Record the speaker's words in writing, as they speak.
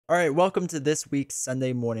All right, welcome to this week's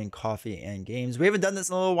Sunday morning coffee and games. We haven't done this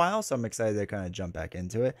in a little while, so I'm excited to kind of jump back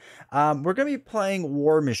into it. We're going to be playing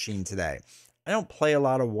War Machine today. I don't play a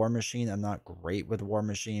lot of War Machine. I'm not great with War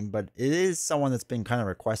Machine, but it is someone that's been kind of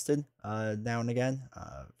requested now and again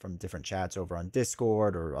from different chats over on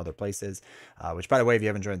Discord or other places. Which, by the way, if you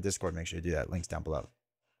haven't joined Discord, make sure you do that. Link's down below.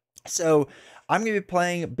 So I'm going to be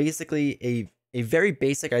playing basically a very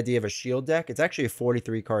basic idea of a shield deck. It's actually a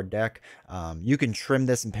 43 card deck. You can trim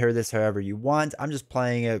this and pair this however you want. I'm just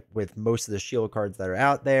playing it with most of the shield cards that are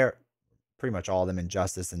out there. Pretty much all of them in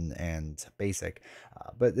Justice and Basic.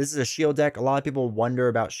 But this is a shield deck. A lot of people wonder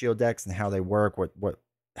about shield decks and how they work,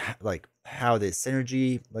 like how the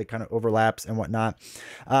synergy like kind of overlaps and whatnot.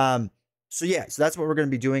 So yeah, so that's what we're going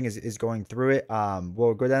to be doing is going through it.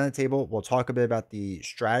 We'll go down the table. We'll talk a bit about the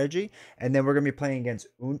strategy, and then we're going to be playing against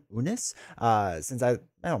Unus. Since I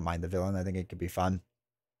don't mind the villain, I think it could be fun.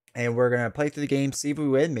 And we're going to play through the game, see if we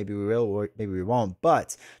win. Maybe we will, or maybe we won't.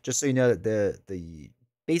 But just so you know that the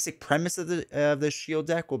basic premise of the shield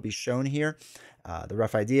deck will be shown here. The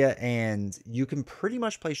rough idea, and you can pretty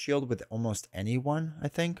much play shield with almost anyone, I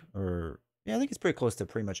think, or yeah, I think it's pretty close to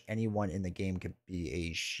pretty much anyone in the game could be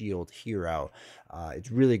a shield hero. It's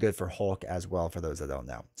really good for Hulk as well, for those that don't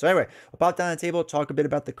know. So anyway, we'll pop down the table, talk a bit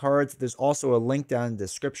about the cards. There's also a link down in the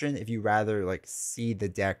description if you rather like see the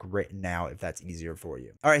deck written out, if that's easier for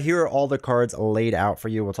you. All right, here are all the cards laid out for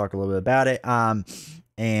you. We'll talk a little bit about it.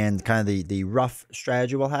 And kind of the rough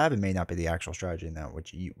strategy we'll have. It may not be the actual strategy now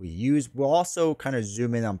which we use. We'll also kind of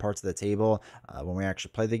zoom in on parts of the table when we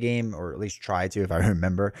actually play the game, or at least try to, if I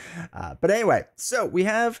remember. But anyway, so we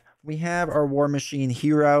have our War Machine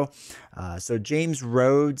hero. So James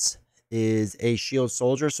Rhodes is a shield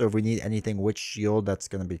soldier, so if we need anything with shield, that's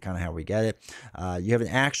going to be kind of how we get it. You have an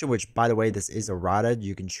action, which, by the way, this is errata.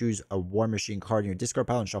 You can choose a War Machine card in your discard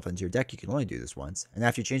pile and shuffle it into your deck. You can only do this once, and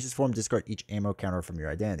after you change this form, discard each ammo counter from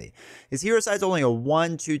your identity. His hero side is only a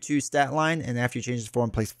 1/2/2 stat line, and after you change this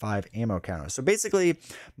form, place 5 ammo counters. So basically,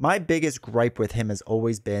 my biggest gripe with him has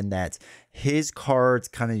always been that his cards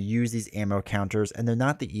kind of use these ammo counters, and they're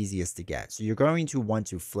not the easiest to get. So you're going to want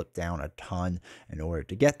to flip down a ton in order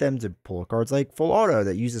to get them, to pull cards like Full Auto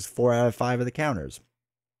that uses 4 out of 5 of the counters.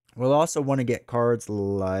 We'll also want to get cards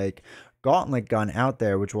like Gauntlet Gun out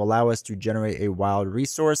there, which will allow us to generate a wild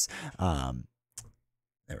resource.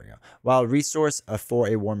 There we go. Wild resource for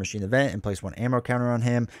a War Machine event and place 1 ammo counter on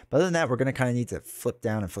him. But other than that, we're going to kind of need to flip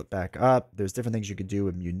down and flip back up. There's different things you could do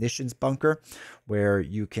with Munitions Bunker, where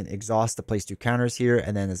you can exhaust to place 2 counters here,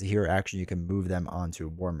 and then as a hero action, you can move them onto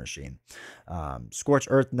War Machine. Scorch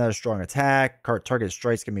Earth, another strong attack. Target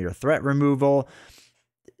strikes can be your threat removal.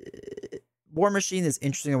 War Machine is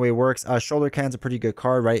interesting the way it works. Shoulder Cannon's a pretty good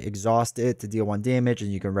card, right? Exhaust it to deal 1 damage,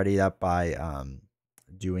 and you can ready it up by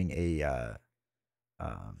doing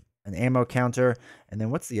an ammo counter. And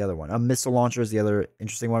then what's the other one? A missile launcher is the other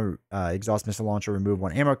interesting one. Exhaust missile launcher, remove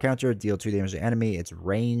 1 ammo counter, deal 2 damage to the enemy. It's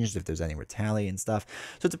ranged if there's any retaliate and stuff.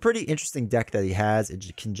 So it's a pretty interesting deck that he has.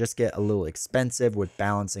 It can just get a little expensive with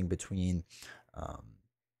balancing between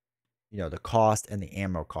the cost and the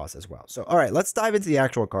ammo cost as well. So all right, let's dive into the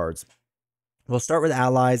actual cards. We'll start with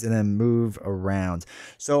allies and then move around.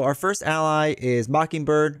 So our first ally is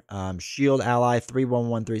Mockingbird, shield ally,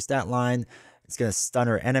 3/1/1/3 stat line. It's going to stun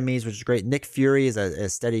our enemies, which is great. Nick Fury is a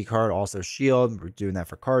steady card, also shield. We're doing that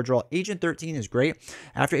for card draw. Agent 13 is great.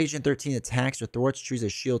 After Agent 13 attacks or thwarts, choose a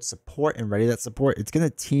shield support and ready that support. It's going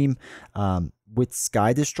to team with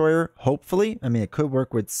Sky Destroyer, hopefully. I mean, it could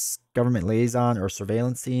work with Government Liaison or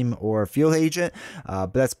Surveillance Team or Field Agent,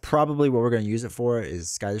 but that's probably what we're going to use it for, is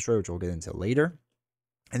Sky Destroyer, which we'll get into later.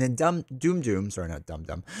 And then Doom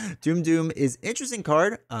is interesting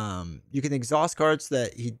card. You can exhaust cards so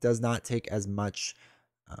that he does not take as much,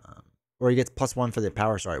 or he gets +1 for the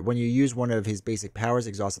power. Sorry, when you use one of his basic powers,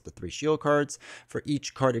 exhaust up to 3 shield cards. For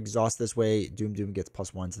each card exhaust this way, Doom gets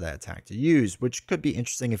 +1 to that attack to use, which could be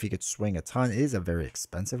interesting if he could swing a ton. It is a very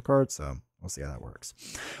expensive card, so we'll see how that works.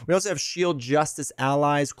 We also have Shield Justice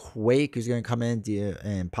allies. Quake, who's going to come in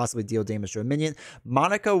and possibly deal damage to a minion.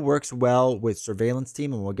 Monica works well with Surveillance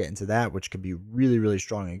Team, and we'll get into that, which could be really, really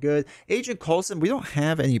strong and good. Agent Coulson, we don't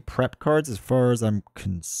have any prep cards as far as I'm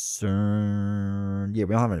concerned. Yeah,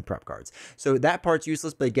 we don't have any prep cards. So that part's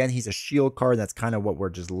useless, but again, he's a shield card. That's kind of what we're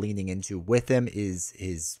just leaning into with him, is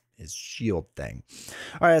his shield thing.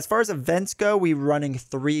 All right, as far as events go, we're running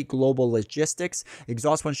 3 global logistics.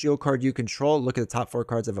 Exhaust 1 shield card you control. Look at the top 4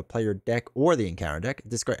 cards of a player deck or the encounter deck.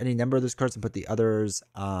 Discard any number of those cards and put the others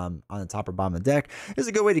on the top or bottom of the deck. This is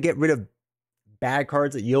a good way to get rid of bad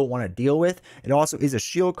cards that you don't want to deal with. It also is a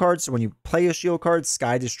shield card, so when you play a shield card,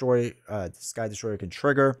 Sky Destroyer can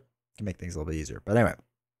trigger. Can make things a little bit easier. But anyway,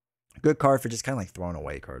 Good card for just kind of like throwing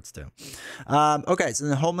away cards too. Okay, so in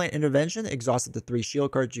the Homeland Intervention, exhaust up to 3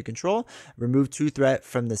 shield cards you control. Remove 2 threat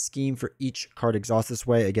from the scheme for each card exhaust this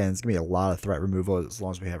way. Again, it's going to be a lot of threat removal as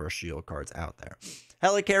long as we have our shield cards out there.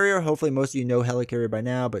 Helicarrier, hopefully most of you know Helicarrier by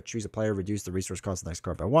now, but choose a player, reduce the resource cost of the next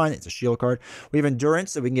card by 1. It's a shield card. We have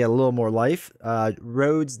Endurance, so we can get a little more life.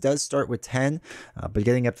 Roads does start with 10, but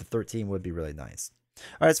getting up to 13 would be really nice.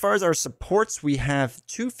 All right, as far as our supports, we have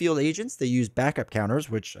 2 field agents. They use backup counters,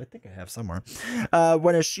 which I think I have somewhere.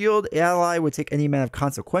 When a shield ally would take any amount of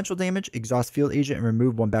consequential damage, exhaust field agent and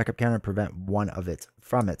remove 1 backup counter and prevent 1 of it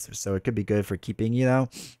from it. So it could be good for keeping, you know,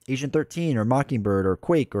 Agent 13 or Mockingbird or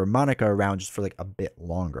Quake or Monica around just for like a bit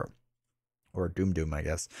longer. Or Doom, I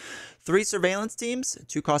guess. 3 surveillance teams,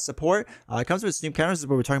 2 cost support. It comes with Snoop counters. This is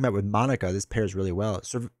what we're talking about with Monica. This pairs really well.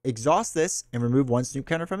 So exhaust this and remove 1 Snoop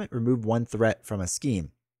counter from it. Remove 1 threat from a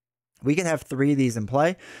scheme. We can have 3 of these in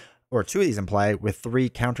play, or 2 of these in play with 3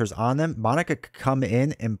 counters on them. Monica could come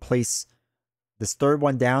in and place this 3rd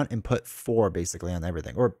one down and put 4 basically on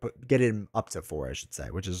everything. Or get it up to 4, I should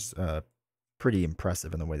say, which is pretty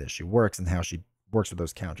impressive in the way that she works and how she works with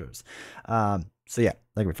those counters. So yeah,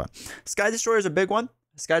 that could be fun. Sky Destroyer is a big one.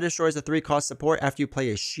 Sky Destroyer is a 3 cost support. After you play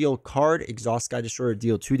a shield card, exhaust Sky Destroyer,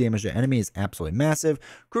 deal 2 damage to enemy is absolutely massive.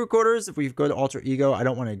 Crew Quarters, if we go to Alter Ego, I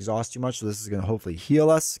don't want to exhaust too much, so this is going to hopefully heal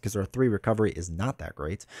us because our 3 recovery is not that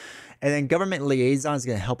great. And then Government Liaison is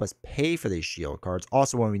going to help us pay for these shield cards.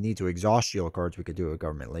 Also, when we need to exhaust shield cards, we could do a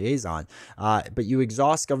Government Liaison. But you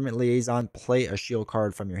exhaust Government Liaison, play a shield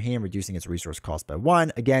card from your hand, reducing its resource cost by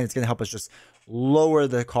 1. Again, it's going to help us just lower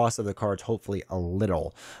the cost of the cards, hopefully a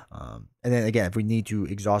little. And then again, if we need to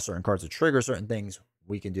exhaust certain cards to trigger certain things,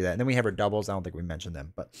 we can do that. And then we have our doubles. I don't think we mentioned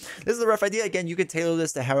them, but this is a rough idea. Again, you can tailor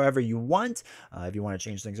this to however you want if you want to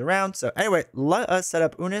change things around. So anyway, let us set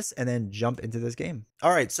up Unus and then jump into this game.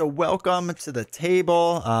 All right, so welcome to the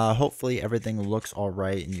table. Hopefully everything looks all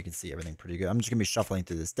right and you can see everything pretty good. I'm just gonna be shuffling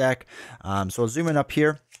through this deck. So I'll zoom in up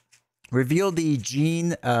here. Reveal the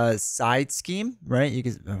Gene side scheme, right? You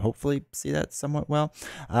can hopefully see that somewhat well.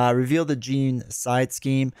 Reveal the Gene side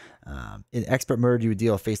scheme. In expert mode, you would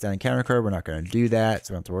deal a face down encounter card. We're not going to do that,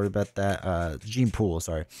 so we don't have to worry about that. Gene pool,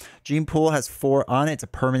 sorry. Gene pool has 4 on it. It's a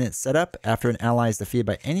permanent setup. After an ally is defeated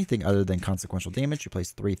by anything other than consequential damage, you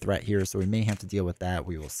place 3 threat here, so we may have to deal with that.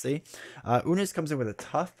 We will see. Unus comes in with a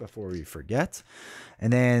tough before we forget.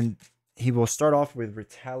 And then he will start off with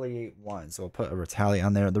retaliate 1. So we'll put a retaliate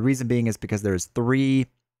on there. The reason being is because there's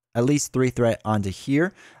at least 3 threat onto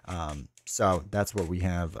here. So that's what we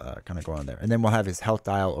have kind of going on there. And then we'll have his health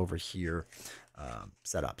dial over here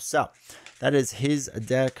set up. So that is his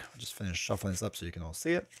deck. I'll just finish shuffling this up so you can all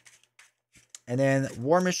see it. And then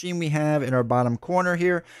War Machine we have in our bottom corner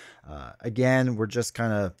here. Again, we're just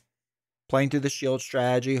kind of playing through the shield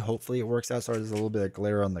strategy. Hopefully it works out. Sorry, there's a little bit of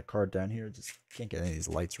glare on the card down here. Just can't get any of these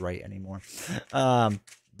lights right anymore.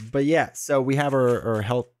 But yeah, so we have our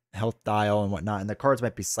health dial and whatnot, and the cards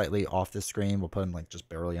might be slightly off the screen. We'll put them like just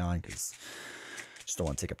barely on because just don't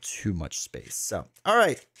want to take up too much space. So, all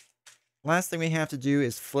right. Last thing we have to do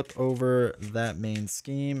is flip over that main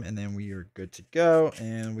scheme, and then we are good to go.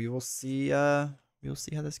 And we will see how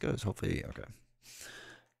this goes. Hopefully, okay.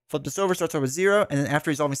 Flip this over, starts over with 0, and then after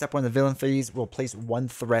resolving step 1 of the villain phase, we'll place 1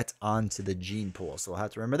 threat onto the gene pool. So we'll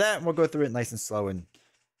have to remember that, and we'll go through it nice and slow and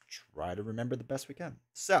try to remember the best we can.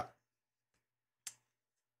 So,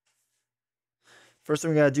 first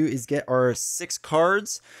thing we gotta do is get our 6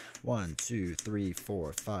 cards. 1, 2, 3,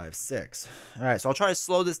 4, 5, 6. All right, so I'll try to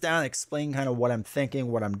slow this down, explain kind of what I'm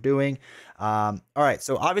thinking, what I'm doing. All right,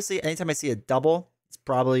 so obviously, anytime I see a double, it's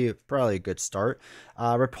probably a good start.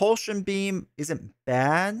 Repulsion beam isn't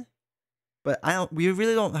bad, but we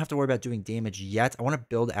really don't have to worry about doing damage yet. I want to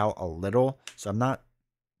build out a little, so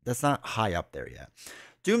that's not high up there yet.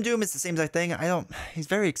 Doom is the same exact thing. He's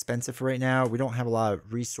very expensive for right now. We don't have a lot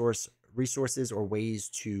of resources or ways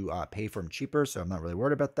to pay for him cheaper, so I'm not really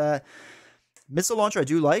worried about that. Missile Launcher I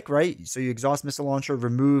do like, right? So you exhaust Missile Launcher,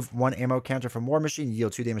 remove 1 ammo counter from War Machine,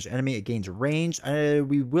 yield 2 damage to enemy. It gains range.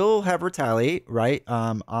 We will have Retaliate, right?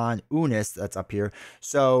 On Unus, that's up here.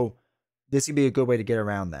 So this could be a good way to get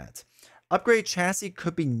around that. Upgrade Chassis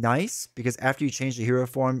could be nice because after you change the hero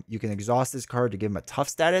form, you can exhaust this card to give him a tough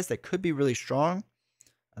status that could be really strong.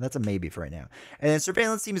 And that's a maybe for right now. And then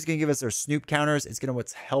Surveillance Team is going to give us their Snoop counters. It's going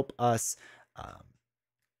to help us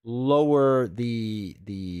lower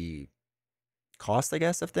the cost, I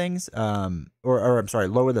guess, of things. Or I'm sorry,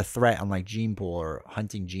 lower the threat on like Gene Pool or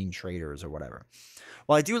hunting Gene Traders or whatever.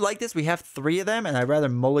 Well, I do like this. We have 3 of them, and I'd rather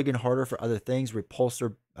mulligan harder for other things.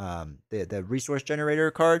 Repulsor, the resource generator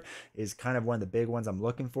card is kind of one of the big ones I'm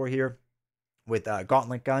looking for here. with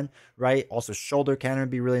gauntlet gun, right? Also shoulder cannon would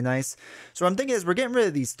be really nice. So what I'm thinking is we're getting rid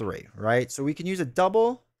of these 3, right? So we can use a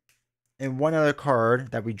double and one other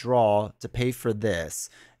card that we draw to pay for this.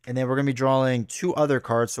 And then we're going to be drawing 2 other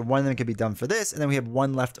cards. So one of them can be done for this. And then we have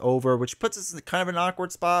 1 left over, which puts us in kind of an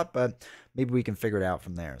awkward spot, but maybe we can figure it out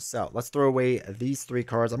from there. So let's throw away these 3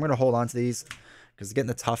 cards. I'm going to hold on to these because getting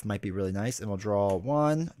the tough might be really nice. And we'll draw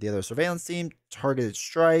 1, the other surveillance team, targeted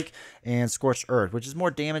strike, and scorched earth, which is more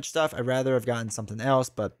damage stuff. I'd rather have gotten something else,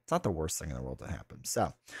 but it's not the worst thing in the world to happen.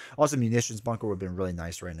 So also munitions bunker would have been really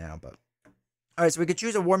nice right now, but all right, so we could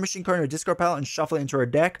choose a War Machine card in our discard pile and shuffle it into our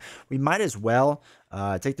deck. We might as well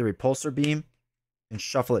take the repulsor beam and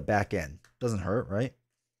shuffle it back in. Doesn't hurt, right?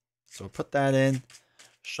 So put that in,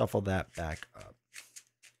 shuffle that back up.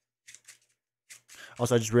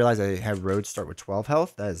 Also, I just realized I have Rhodes start with 12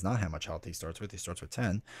 health. That is not how much health he starts with. He starts with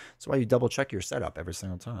 10. That's why you double check your setup every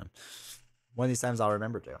single time. One of these times I'll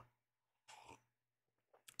remember to.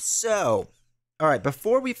 So, all right,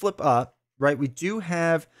 before we flip up, right, we do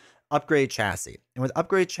have upgrade chassis. And with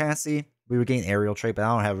upgrade chassis, we would gain aerial trait, but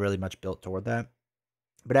I don't have really much built toward that.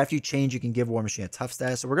 But after you change, you can give War Machine a tough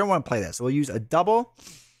status. So we're going to want to play that. So we'll use a double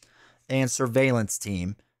and surveillance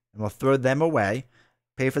team, and we'll throw them away,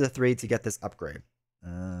 pay for the 3 to get this upgrade.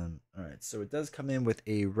 All right, so it does come in with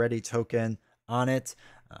a ready token on it.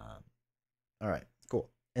 All right, cool.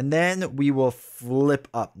 And then we will flip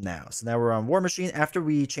up now. So now we're on War Machine. After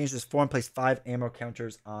we change this form, place 5 ammo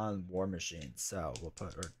counters on War Machine. So we'll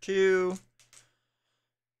put our 2,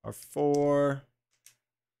 our 4,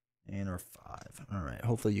 and our 5. All right,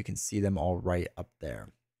 hopefully you can see them all right up there.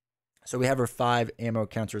 So we have our 5 ammo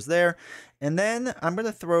counters there. And then I'm going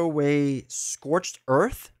to throw away Scorched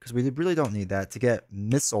Earth, because we really don't need that, to get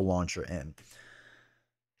Missile Launcher in.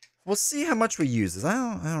 We'll see how much we use this.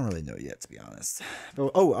 I don't really know yet, to be honest. But,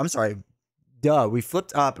 oh, I'm sorry. Duh, we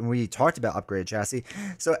flipped up and we talked about upgraded chassis.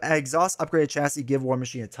 So exhaust upgraded chassis, give War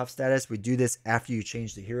Machine a tough status. We do this after you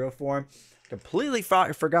change the hero form. Completely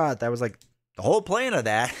forgot. That was like the whole plan of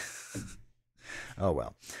that. Oh,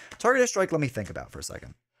 well. Targeted strike, let me think about for a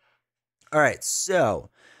second. All right, so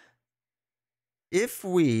if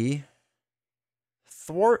we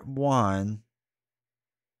thwart 1,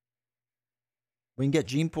 we can get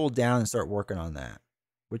Gene Pool down and start working on that,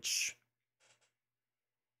 which,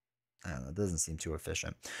 I don't know, it doesn't seem too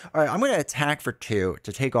efficient. All right, I'm going to attack for 2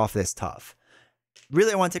 to take off this tough.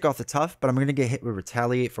 Really, I want to take off the tough, but I'm going to get hit with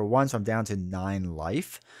Retaliate for 1, so I'm down to 9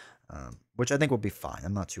 life. Which I think will be fine.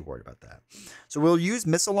 I'm not too worried about that. So we'll use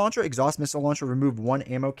Missile Launcher, exhaust Missile Launcher, remove 1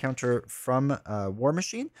 ammo counter from War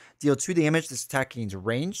Machine, deal 2 damage. This attack gains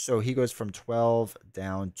range, so he goes from 12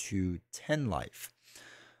 down to 10 life.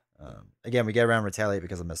 Again, we get around Retaliate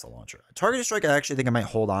because of Missile Launcher. Targeted Strike, I actually think I might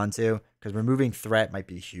hold on to, because removing Threat might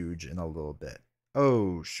be huge in a little bit.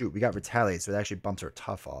 Oh, shoot, we got Retaliate, so it actually bumps our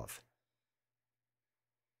tough off.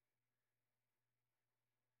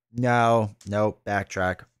 No, nope,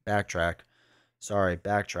 backtrack. Sorry,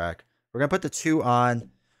 backtrack. We're going to put the 2 on.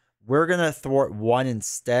 We're going to thwart 1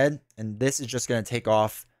 instead, and this is just going to take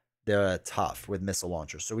off the tough with Missile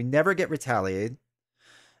Launcher. So we never get Retaliated,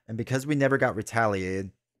 and because we never got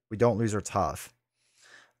Retaliated, we don't lose our tough.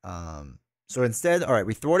 So instead, all right,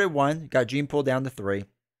 we thwarted 1, got Gene Pool down to 3.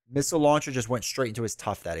 Missile Launcher just went straight into his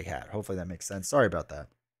tough that he had. Hopefully that makes sense. Sorry about that.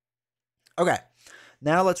 Okay,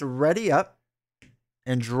 now let's ready up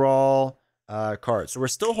and draw cards. So we're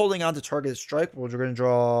still holding on to Targeted Strike. We're going to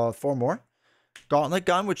draw 4 more. Gauntlet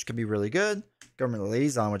Gun, which can be really good. Government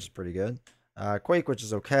Liaison, which is pretty good. Quake, which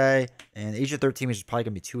is okay. And Agent 13, which is probably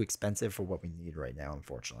going to be too expensive for what we need right now,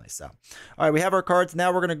 unfortunately. So, all right, we have our cards.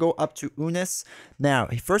 Now we're going to go up to Unus. Now,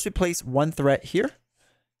 first we place 1 threat here.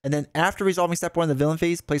 And then after resolving step 1 of the villain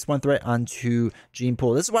phase, place 1 threat onto Gene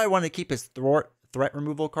Pool. This is why I want to keep his threat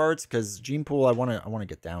removal cards, because Gene Pool I want to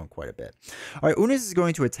get down quite a bit. All right, Unus is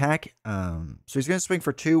going to attack. So he's going to swing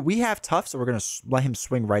for 2. We have tough, so we're going to let him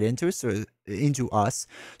swing right into us. So into us.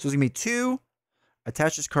 So it's going to be 2.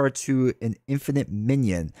 Attach this card to an infinite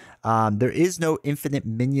minion. There is no infinite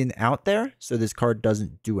minion out there, so this card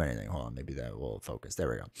doesn't do anything. Hold on, maybe that will focus. There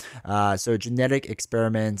we go. So genetic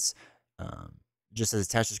experiments. Just as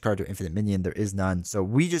attach this card to infinite minion, there is none. So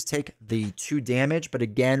we just take the 2 damage, but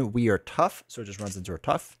again, we are tough, so it just runs into our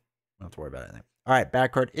tough. Don't have to worry about anything. All right,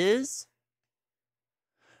 bad card is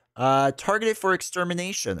targeted for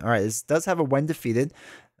extermination. All right, this does have a when defeated.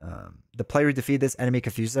 The player who defeated this enemy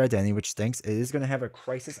confuses their identity, which stinks. It is going to have a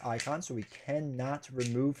crisis icon, so we cannot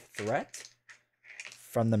remove threat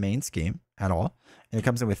from the main scheme at all. And it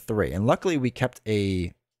comes in with 3. And luckily, we kept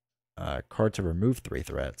a card to remove 3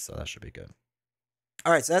 threats, so that should be good.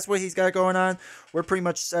 All right, so that's what he's got going on. We're pretty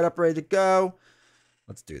much set up, ready to go.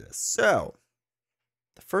 Let's do this. So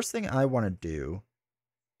The first thing I want to do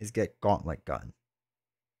is get Gauntlet Gun.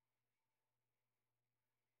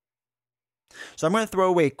 So I'm going to throw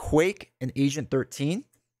away Quake and Agent 13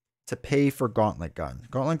 to pay for Gauntlet Gun.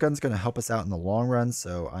 Gauntlet Gun's going to help us out in the long run,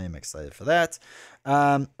 so I am excited for that.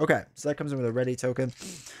 Okay, so that comes in with a ready token.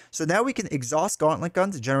 So now we can exhaust Gauntlet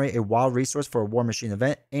Gun to generate a wild resource for a War Machine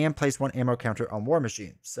event and place one ammo counter on War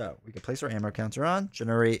Machine. So we can place our ammo counter on,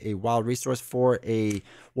 generate a wild resource for a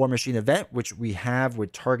War Machine event, which we have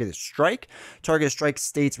with Targeted Strike. Targeted Strike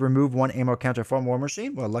states remove one ammo counter from War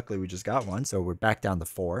Machine. Well, luckily we just got one, so we're back down to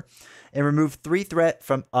 4. And remove 3 threat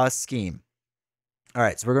from a scheme. All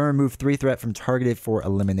right, so we're going to remove 3 threat from targeted for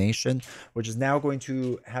elimination, which is now going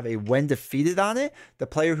to have a when defeated on it. The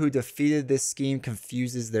player who defeated this scheme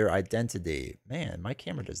confuses their identity. Man, my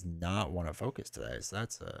camera does not want to focus today, so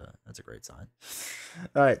that's a great sign.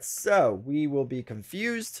 All right, so we will be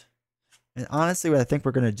confused. And honestly, what I think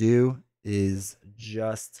we're going to do is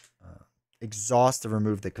just exhaust to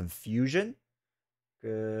remove the confusion,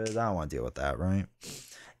 because I don't want to deal with that, right?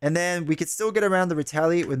 And then we could still get around the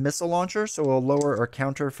retaliate with missile launcher, so we'll lower our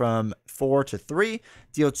counter from 4 to 3,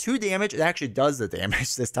 deal 2 damage. It actually does the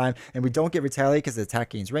damage this time, and we don't get retaliate because the attack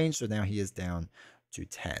gains range, so now he is down to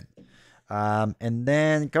 10. And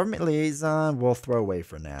then government liaison we'll throw away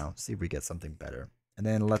for now, see if we get something better. And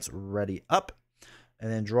then let's ready up,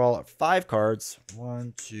 and then draw 5 cards.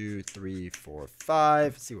 1, 2, 3, 4,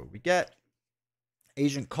 5. See what we get.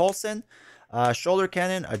 Agent Coulson. Shoulder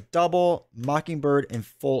cannon, a double, Mockingbird, and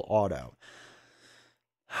full auto.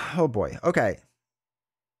 Oh boy. Okay.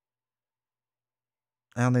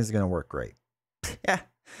 I don't think it's going to work great. Yeah.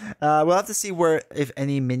 We'll have to see where, if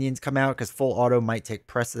any minions come out, because full auto might take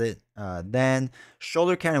precedent. Then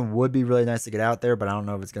shoulder cannon would be really nice to get out there, but I don't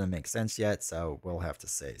know if it's going to make sense yet, so we'll have to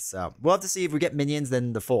see. So we'll have to see if we get minions,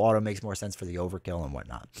 then the full auto makes more sense for the overkill and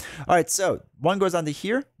whatnot. All right, so 1 goes onto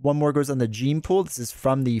here, 1 more goes on the gene pool. This is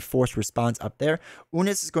from the force response up there.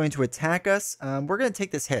 Unus is going to attack us. We're going to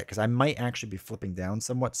take this hit because I might actually be flipping down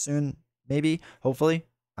somewhat soon, maybe, hopefully.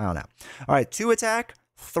 I don't know. All right, 2 attack.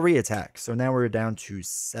 3 attacks. So now we're down to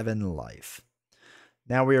 7 life.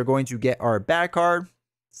 Now we are going to get our bad card.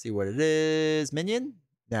 See what it is. Minion.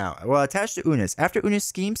 Now, well, attached to Unus. After Unus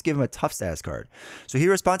schemes, give him a tough status card. So he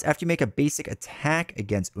responds after you make a basic attack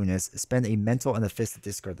against Unus, spend a mental and a fist to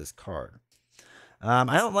discard this card.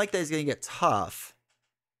 I don't like that he's going to get tough.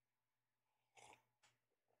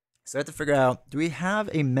 So I have to figure out, do we have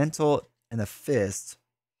a mental and a fist?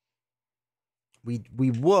 We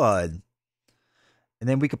would. And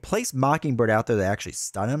then we could place Mockingbird out there to actually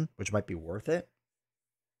stun him, which might be worth it.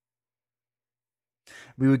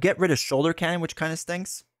 We would get rid of shoulder cannon, which kind of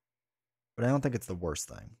stinks. But I don't think it's the worst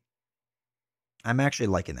thing. I'm actually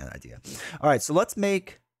liking that idea. All right, so let's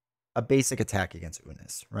make a basic attack against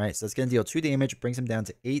Unus, right? So it's going to deal 2 damage, brings him down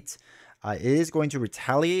to 8. It is going to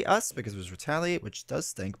retaliate us because it was retaliate, which does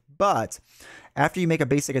stink. But after you make a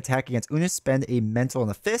basic attack against Unus, spend a mental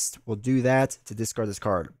and a fist. We'll do that to discard this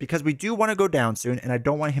card because we do want to go down soon, and I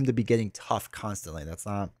don't want him to be getting tough constantly. It's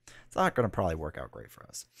not going to probably work out great for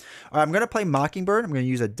us. All right, I'm going to play Mockingbird. I'm going to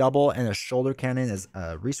use a double and a shoulder cannon as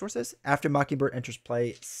resources. After Mockingbird enters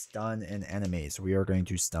play, stun an enemy. So we are going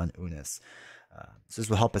to stun Unus. So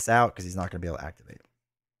this will help us out because he's not going to be able to activate.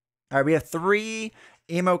 All right, we have 3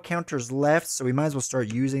 ammo counters left, so we might as well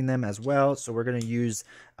start using them as well. So we're going to use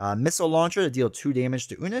Missile Launcher to deal 2 damage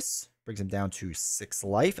to Unus. Brings him down to 6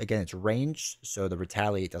 life. Again, it's ranged, so the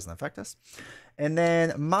retaliate doesn't affect us. And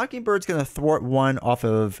then Mockingbird's going to thwart 1 off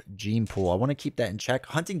of Gene Pool. I want to keep that in check.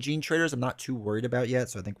 Hunting Gene Traders, I'm not too worried about yet,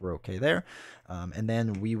 so I think we're okay there. And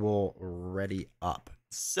then we will ready up.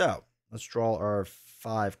 So let's draw our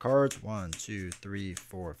 5 cards. 1, 2, 3,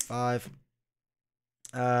 4, 5.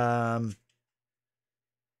 Yeah,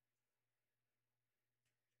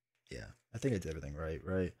 I think I did everything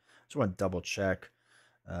right? Just want to double check.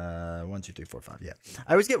 1, 2, 3, 4, 5. Yeah,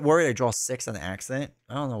 I always get worried I draw 6 on accident.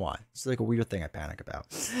 I don't know why. It's like a weird thing I panic about.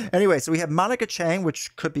 Anyway, so we have Monica Chang,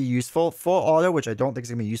 which could be useful. Full auto, which I don't think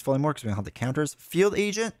is gonna be useful anymore because we don't have the counters. Field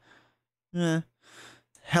agent,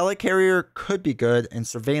 Helicarrier could be good, and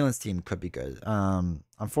surveillance team could be good.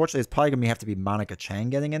 Unfortunately, it's probably gonna have to be Monica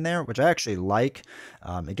Chang getting in there, which I actually like.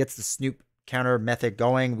 It gets the Snoop counter method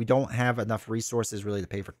going. We don't have enough resources really to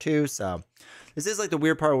pay for 2, so this is like the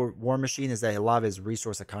weird part with War Machine is that a lot of his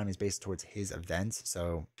resource economy is based towards his events,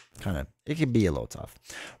 so kind of it can be a little tough.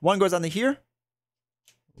 1 goes on to here,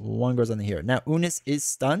 1 goes on to here. Now Unus is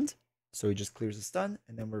stunned, so he just clears the stun,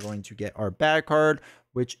 and then we're going to get our bad card,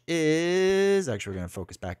 which is actually we're going to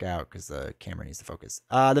focus back out because the camera needs to focus.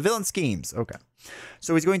 The villain schemes. Okay,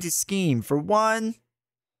 so he's going to scheme for 1.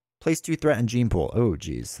 Place 2 threat on gene pool. Oh,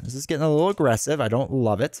 geez. This is getting a little aggressive. I don't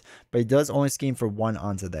love it, but he does only scheme for 1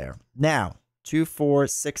 onto there. Now, 2, 4,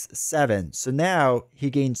 6, 7. So now he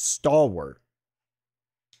gains stalwart.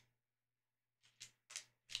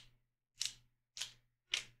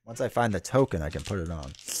 Once I find the token, I can put it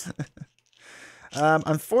on.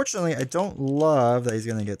 Unfortunately, I don't love that he's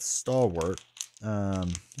going to get stalwart.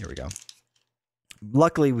 Here we go.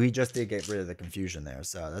 Luckily, we just did get rid of the confusion there,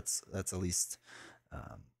 so that's at least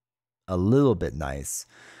a little bit nice.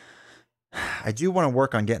 I do want to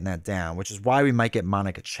work on getting that down, which is why we might get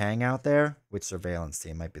Monica Chang out there with surveillance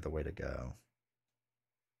team. Might be the way to go.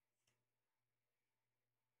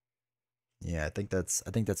 Yeah, I think that's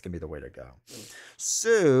gonna be the way to go.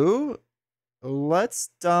 So let's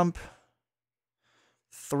dump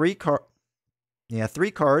 3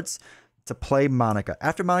 cards to play Monica.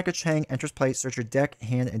 After Monica Chang enters play, search your deck,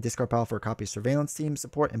 hand, and discard pile for a copy of surveillance team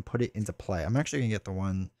support and put it into play. I'm actually gonna get the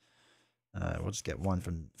one. We'll just get one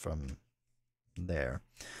from there.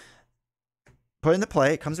 Put into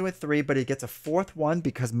play. It comes in with 3, but it gets a 4th one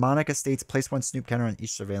because Monica states place 1 Snoop counter on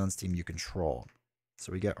each surveillance team you control.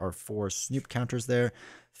 So we get our 4 Snoop counters there.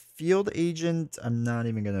 Field agent, I'm not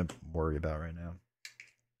even going to worry about right now.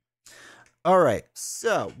 All right,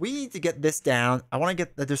 so we need to get this down. I want to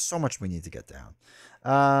get, there's so much we need to get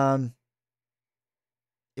down.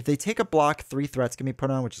 If they take a block, 3 threats can be put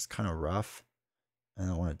on, which is kind of rough. I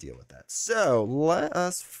don't want to deal with that. So let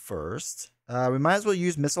us first, we might as well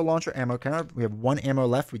use missile launcher ammo counter. We have 1 ammo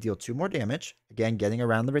left. We deal 2 more damage. Again, getting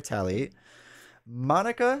around the retaliate.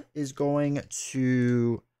 Monica is going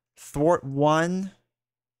to thwart 1.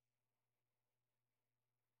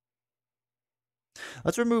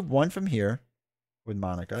 Let's remove 1 from here with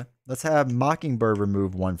Monica. Let's have Mockingbird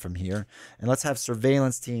remove 1 from here. And let's have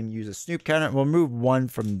surveillance team use a Snoop counter. We'll move 1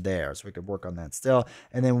 from there so we could work on that still.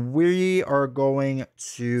 And then we are going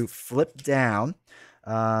to flip down.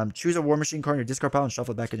 Choose a War Machine card in your discard pile and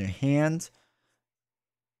shuffle it back in your hand.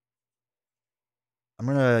 I'm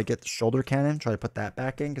going to get the shoulder cannon, try to put that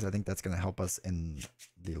back in because I think that's going to help us in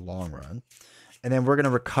the long run. And then we're going to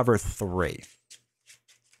recover 3.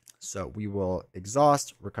 So we will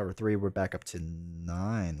exhaust, recover 3. We're back up to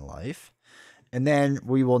 9 life. And then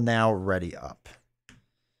we will now ready up.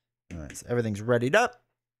 All right, so everything's readied up.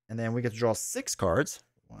 And then we get to draw 6 cards.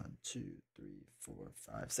 1, 2, 3, 4,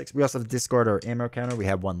 5, 6. We also have to discard our ammo counter. We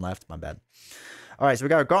have 1 left. My bad. All right, so we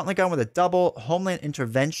got our Gauntlet Gun with a double Homeland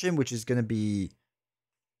Intervention, which is going to be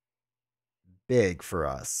big for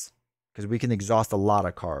us because we can exhaust a lot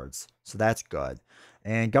of cards. So that's good.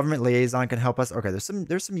 And Government Liaison can help us. Okay,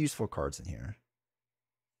 there's some useful cards in here.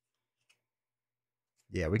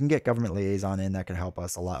 Yeah, we can get Government Liaison in. That can help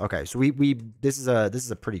us a lot. Okay, so this is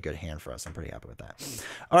a pretty good hand for us. I'm pretty happy with that.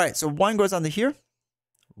 All right, so 1 goes onto here.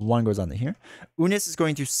 1 goes onto here. Unus is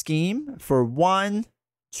going to scheme for 1,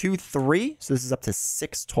 2, 3. So this is up to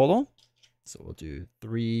 6 total. So we'll do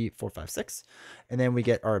 3, 4, 5, 6. And then we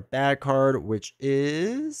get our bad card, which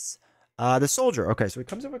is the soldier. Okay, so it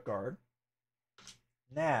comes in with guard.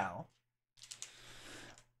 Now,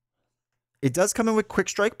 it does come in with quick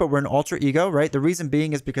strike, but we're an alter ego, right? The reason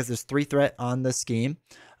being is because there's 3 threat on the scheme.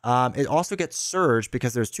 It also gets surge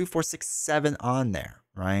because there's 2, 4, 6, 7 on there,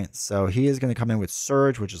 right? So he is going to come in with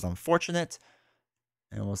surge, which is unfortunate.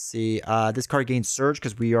 And we'll see. This card gains surge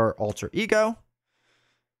because we are alter ego.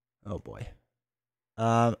 Oh boy.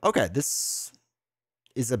 Okay, this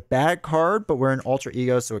is a bad card, but we're an alter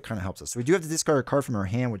ego, so it kind of helps us. So we do have to discard a card from our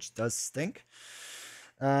hand, which does stink.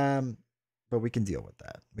 But we can deal with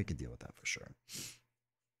that. We can deal with that for sure.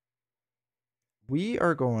 We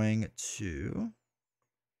are going to...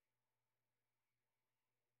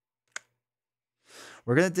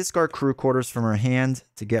 We're going to discard crew quarters from our hand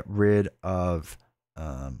to get rid of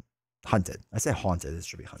hunted. I say haunted. It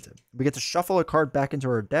should be hunted. We get to shuffle a card back into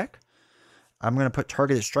our deck. I'm going to put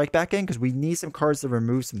targeted strike back in because we need some cards to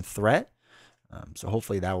remove some threat. So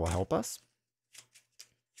hopefully that will help us.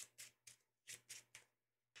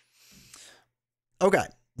 Okay,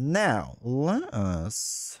 now let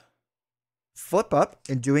us flip up.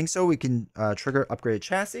 In doing so, we can trigger upgraded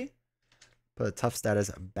chassis, put a tough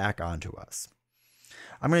status back onto us.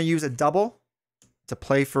 I'm going to use a double to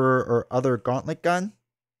play for our other Gauntlet Gun.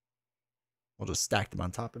 We'll just stack them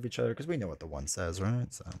on top of each other because we know what the one says,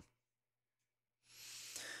 right? So,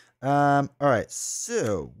 all right,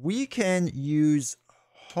 so we can use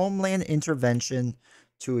Homeland Intervention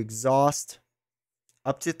to exhaust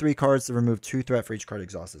up to 3 cards to remove 2 threat for each card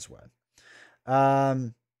exhaust this way.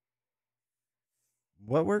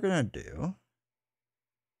 What we're going to do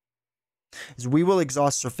is we will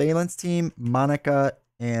exhaust Surveillance Team, Monica,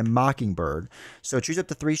 and Mockingbird. So choose up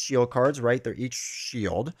to 3 shield cards, right? They're each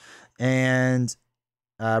shield. And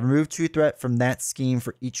remove 2 threat from that scheme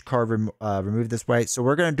for each card removed this way. So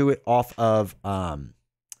we're going to do it off of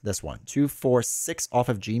this one. 2, 4, 6 off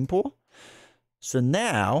of Gene Pool. So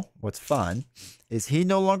now what's fun is he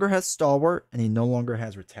no longer has Stalwart and he no longer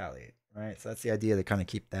has Retaliate, right? So that's the idea to kind of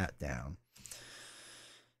keep that down.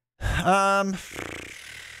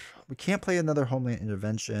 We can't play another Homeland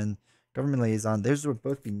Intervention. Government Liaison. Those would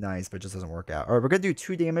both be nice, but it just doesn't work out. All right, we're going to do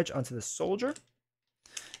 2 damage onto the soldier.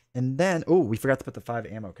 And then, oh, we forgot to put the 5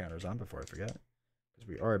 ammo counters on before I forget. Because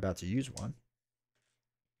we are about to use one.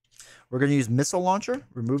 We're going to use Missile Launcher,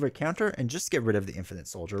 remove a counter, and just get rid of the Infinite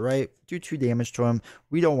Soldier, right? Do 2 damage to him.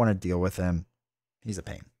 We don't want to deal with him. He's a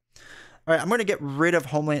pain. All right, I'm going to get rid of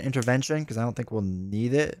Homeland Intervention because I don't think we'll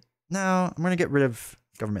need it. No, I'm going to get rid of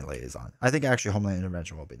Government Liaison. I think actually Homeland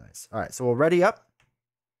Intervention will be nice. All right, so we'll ready up.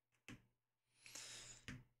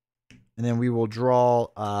 And then we will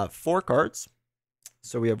draw 4 cards.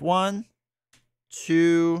 So we have 1,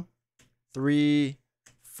 2, 3,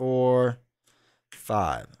 4,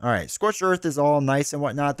 5. All right. Scorched Earth is all nice and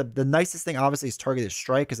whatnot. The nicest thing, obviously, is Targeted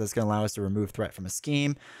Strike because that's going to allow us to remove threat from a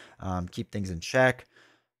scheme, keep things in check,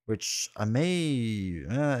 which I may...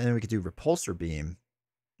 and then we could do Repulsor Beam.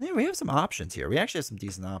 Yeah, we have some options here. We actually have some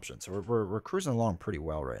decent options. So we're cruising along pretty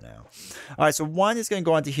well right now. All right, so 1 is going to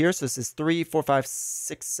go onto here. So this is 3, 4, 5,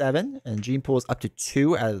 6, 7. And Gene Pool is up to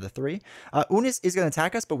 2 out of the 3. Unus is going to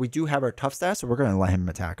attack us, but we do have our tough stat, so we're going to let him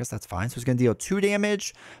attack us. That's fine. So he's going to deal 2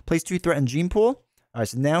 damage, place 2 threat in Gene Pool. All right,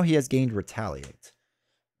 so now he has gained Retaliate.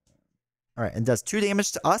 All right, and does 2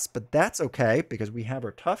 damage to us, but that's okay because we have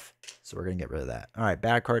our tough, so we're going to get rid of that. All right,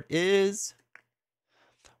 bad card is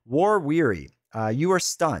War Weary. You are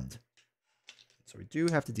stunned. So we do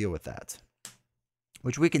have to deal with that.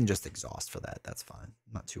 Which we can just exhaust for that. That's fine.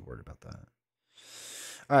 I'm not too worried about that.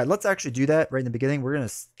 All right, let's actually do that right in the beginning. We're going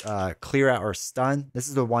to clear out our stun. This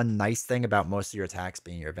is the one nice thing about most of your attacks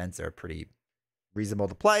being your events that are pretty reasonable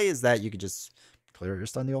to play is that you can just clear your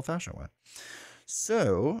stun the old-fashioned way.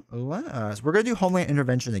 So we're going to do Homeland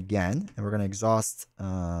Intervention again. And we're going to exhaust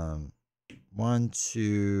 1,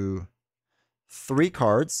 2, 3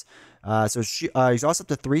 cards. So exhaust up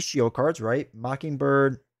to 3 shield cards, right?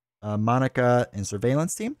 Mockingbird, Monica, and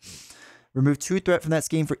Surveillance Team. Remove 2 threat from that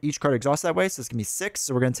scheme for each card exhaust that way. So it's going to be 6.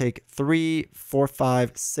 So we're going to take 3, 4,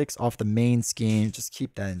 5, 6 off the main scheme. Just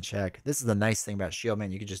keep that in check. This is the nice thing about Shield,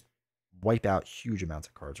 man. You can just wipe out huge amounts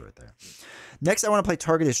of cards right there. Next, I want to play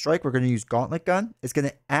Targeted Strike. We're going to use Gauntlet Gun. It's going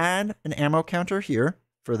to add an ammo counter here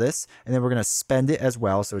for this, and then we're going to spend it as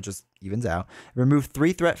well, so it just evens out. Remove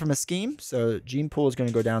 3 threat from a scheme, so Gene Pool is going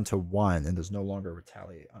to go down to 1, and there's no longer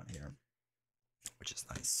Retaliate on here, which is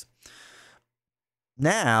nice.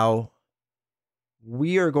 Now,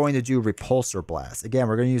 we are going to do Repulsor Blast. Again,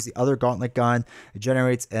 we're going to use the other Gauntlet Gun. It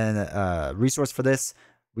generates a resource for this.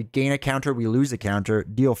 We gain a counter, we lose a counter,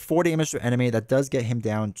 deal 4 damage to an enemy. That does get him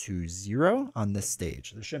down to 0 on this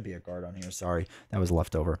stage. There shouldn't be a guard on here, sorry. That was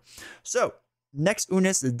left over. So, next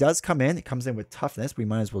Unus, it does come in. It comes in with Toughness. We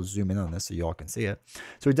might as well zoom in on this so you all can see it.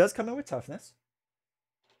 So it does come in with Toughness.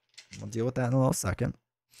 We'll deal with that in a little second.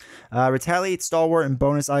 Retaliate, Stalwart, and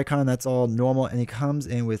bonus icon. That's all normal. And he comes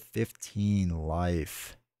in with 15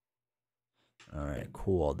 life. All right,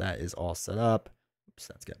 cool. That is all set up. Oops,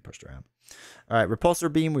 that's getting pushed around. All right,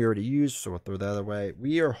 Repulsor Beam we already used, so we'll throw that away.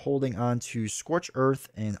 We are holding on to Scorch Earth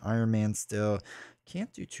and Iron Man still.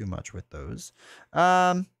 Can't do too much with those.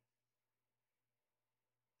 We're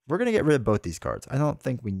going to get rid of both these cards. I don't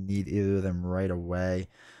think we need either of them right away.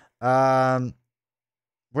 We're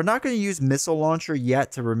not going to use Missile Launcher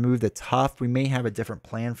yet to remove the tough. We may have a different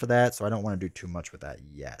plan for that, so I don't want to do too much with that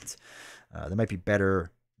yet. There might be better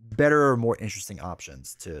or more interesting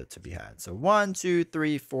options to be had. So 1, 2,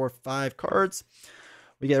 3, 4, 5 cards.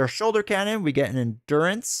 We get our Shoulder Cannon. We get an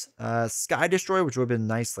Endurance. Sky Destroy, which would have been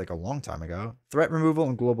nice like a long time ago. Threat Removal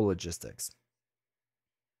and Global Logistics.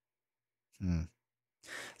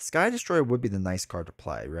 Sky Destroyer would be the nice card to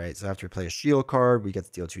play, right? So after we play a shield card, we get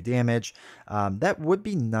to deal 2 damage. That would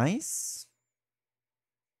be nice.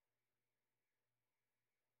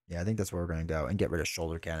 Yeah, I think that's where we're going to go and get rid of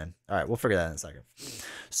Shoulder Cannon. All right, we'll figure that out in a second.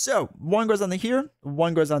 So 1 goes onto here.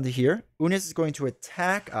 1 goes onto here. Unus is going to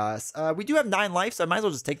attack us. We do have 9 life, so I might as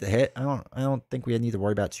well just take the hit. I don't think we need to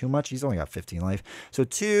worry about too much. He's only got 15 life. So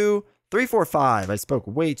 2, 3, 4, 5. I spoke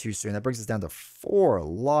way too soon. That brings us down to 4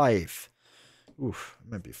 life. Oof,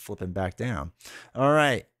 I might be flipping back down. All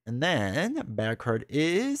right. And then bad card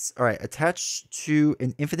is, all right, attached to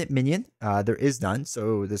an infinite minion. There is none.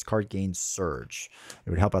 So this card gains Surge. It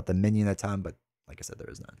would help out the minion at time, but Like I said, there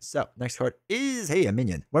is none. So next card is, hey, a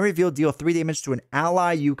minion. When revealed, deal 3 damage to an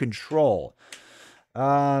ally you control.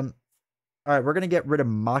 All right, we're going to get rid of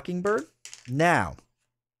Mockingbird. Now,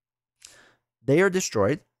 they are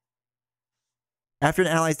destroyed. After an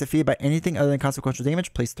ally is defeated by anything other than consequential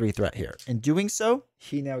damage, place 3 threat here. In doing so,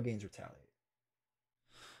 he now gains retaliate.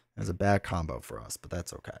 That's a bad combo for us, but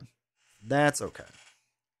that's okay. That's okay.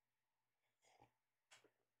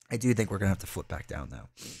 I do think we're going to have to flip back down, though.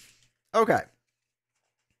 Okay.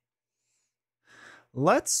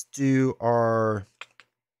 Let's do our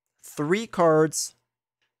 3 cards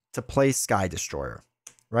to play Sky Destroyer,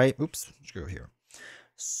 right? Oops, let's go here.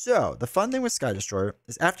 So, the fun thing with Sky Destroyer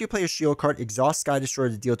is after you play a shield card, exhaust Sky Destroyer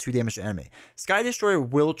to deal 2 damage to enemy. Sky Destroyer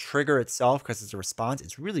will trigger itself because it's a response.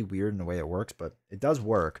 It's really weird in the way it works, but it does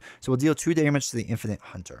work. So, we'll deal 2 damage to the Infinite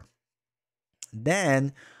Hunter.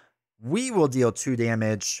 Then, we will deal 2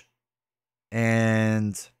 damage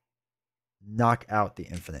and knock out the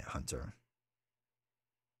Infinite Hunter.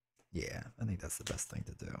 Yeah, I think that's the best thing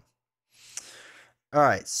to do. All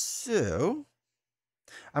right, so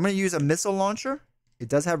I'm going to use a missile launcher. It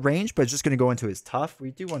does have range, but it's just going to go into his tough.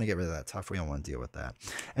 We do want to get rid of that tough. We don't want to deal with that.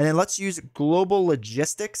 And then let's use global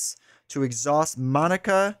logistics to exhaust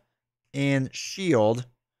Monica and shield,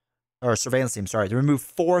 or surveillance team, sorry, to remove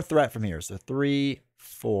 4 threat from here. So 3,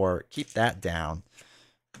 4, keep that down.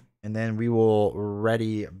 And then we will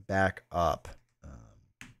ready back up.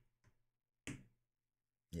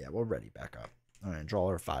 Yeah, we'll ready back up. All right, draw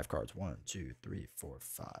our 5 cards. 1, 2, 3, 4,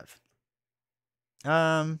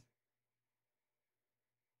 5.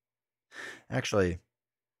 Actually,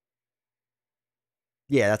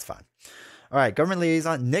 yeah, that's fine. All right, government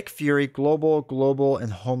liaison, Nick Fury, global,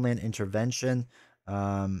 and homeland intervention.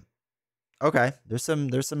 Okay, there's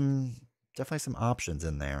definitely some options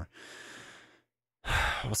in there.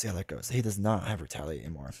 We'll see how that goes. He does not have retaliate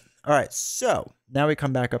anymore. All right, so now we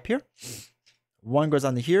come back up here. 1 goes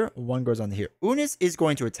on to here, 1 goes on to here. Unus is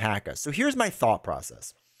going to attack us. So here's my thought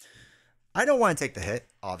process. I don't want to take the hit,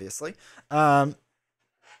 obviously.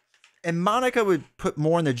 And Monica would put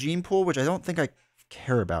more in the gene pool, which I don't think I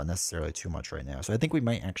care about necessarily too much right now. So I think we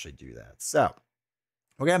might actually do that. So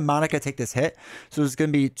we're going to have Monica take this hit. So it's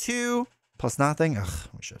going to be 2 plus nothing. Ugh,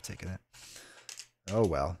 we should have taken it. Oh,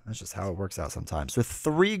 well, that's just how it works out sometimes. So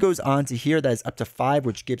 3 goes on to here. That is up to 5,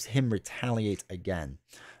 which gives him retaliate again.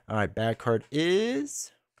 All right, bad card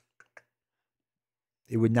is...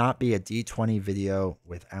 It would not be a D20 video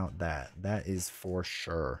without that. That is for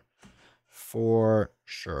sure. For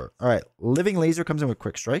sure. All right, Living Laser comes in with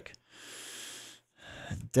Quick Strike.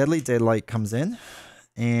 Deadly Daylight comes in.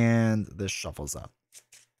 And this shuffles up.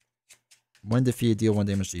 When defeated, deal 1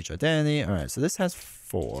 damage to each identity. All right, so this has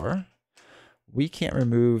 4. We can't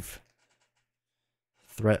remove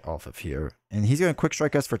threat off of here. And he's going to Quick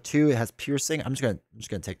Strike us for 2. It has Piercing. I'm just going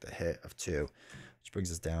to take the hit of 2. Which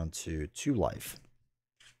brings us down to 2 life.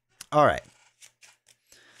 All right.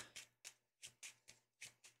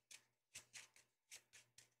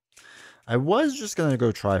 I was just going to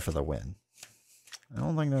go try for the win. I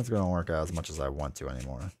don't think that's going to work out as much as I want to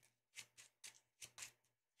anymore.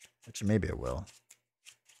 Actually, maybe it will.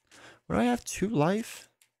 Would I have 2 life?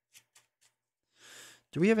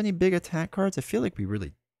 Do we have any big attack cards? I feel like we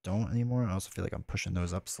really don't anymore. I also feel like I'm pushing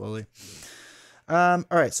those up slowly. All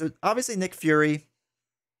right, so obviously Nick Fury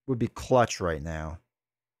would be clutch right now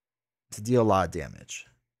to deal a lot of damage.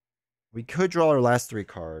 We could draw our last 3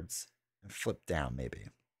 cards and flip down, maybe.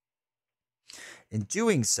 In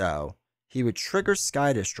doing so, he would trigger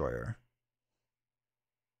Sky Destroyer,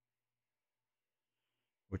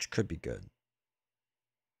 which could be good.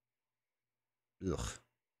 Ugh.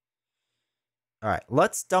 All right,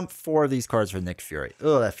 let's dump 4 of these cards for Nick Fury.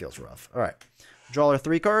 Oh, that feels rough. All right, draw our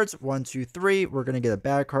 3 cards. 1, 2, 3. We're going to get a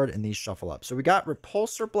bad card, and these shuffle up. So we got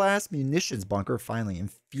Repulsor Blast, Munitions Bunker, finally,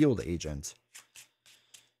 and Field Agent.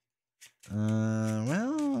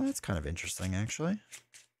 Well, that's kind of interesting, actually.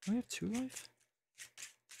 Do we have 2 life?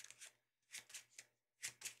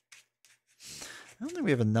 I don't think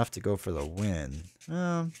we have enough to go for the win.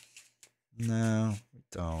 No, we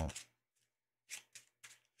don't.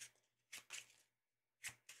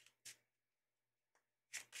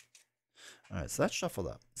 All right, so that's shuffled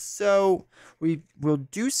up. So we will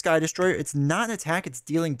do Sky Destroyer. It's not an attack. It's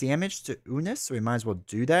dealing damage to Unus, so we might as well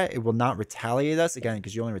do that. It will not retaliate us, again,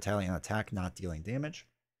 because you only retaliate on attack, not dealing damage.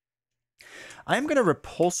 I am going to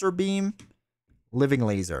Repulsor Beam Living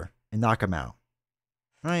Laser and knock him out.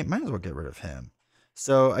 All right, might as well get rid of him.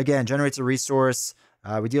 So, again, generates a resource.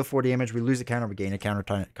 We deal 4 damage. We lose a counter. We gain a counter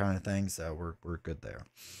kind of thing, so we're good there.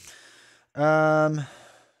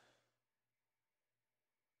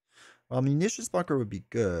 Well, Munitions Bunker would be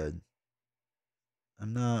good.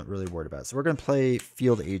 I'm not really worried about it. So we're going to play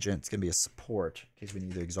Field Agent. It's going to be a support in case we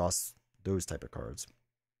need to exhaust those type of cards.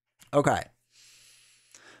 Okay.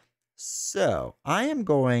 So I am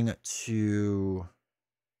going to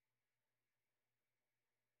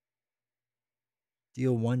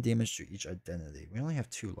deal 1 damage to each identity. We only have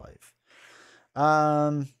 2 life.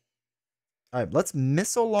 All right, let's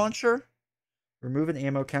Missile Launcher. Remove an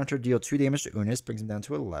ammo counter, deal 2 damage to Unus, brings him down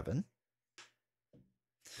to 11.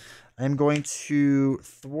 I'm going to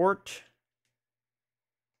thwart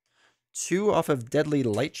 2 off of Deadly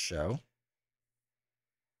Light Show.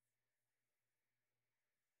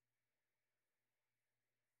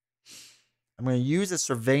 I'm going to use a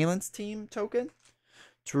Surveillance Team token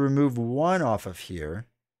to remove 1 off of here.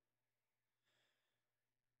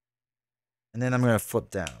 And then I'm going to flip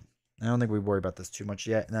down. I don't think we worry about this too much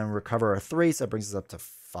yet. And then recover our 3, so that brings us up to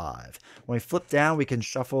 5. When we flip down, we can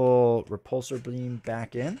shuffle Repulsor Beam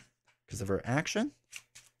back in because of her action.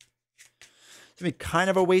 It's going to be kind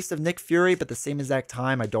of a waste of Nick Fury, but at the same exact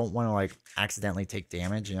time, I don't want to like accidentally take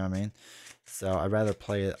damage, you know what I mean? So I'd rather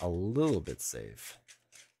play it a little bit safe.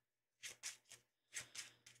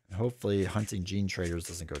 And hopefully Hunting Gene Traders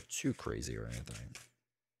doesn't go too crazy or anything.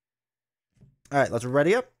 All right, let's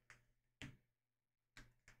ready up.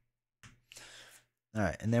 All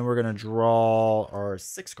right, and then we're going to draw our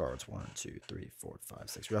 6 cards. 1, 2, 3, 4, 5,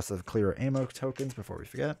 6. We also have to clear our ammo tokens before we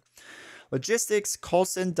forget. Logistics,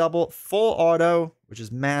 Coulson, double, full auto, which is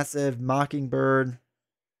massive. Mockingbird.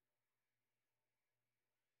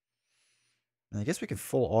 And I guess we can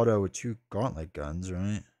full auto with 2 gauntlet guns,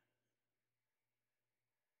 right?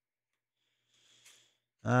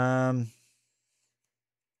 Yeah,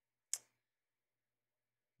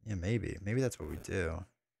 maybe. Maybe that's what we do.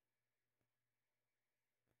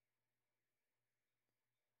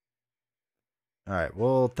 All right,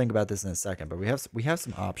 we'll think about this in a second, but we have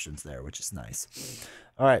some options there, which is nice.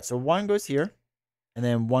 All right, so 1 goes here, and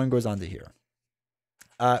then 1 goes onto here.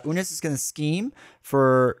 Unus is going to scheme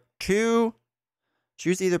for 2.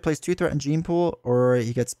 Choose to either place 2 threat in Gene Pool, or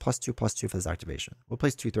he gets +2/+2 for his activation. We'll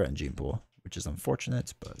place 2 threat in Gene Pool, which is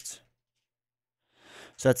unfortunate, but...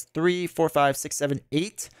 So that's 3, 4, 5, 6, 7,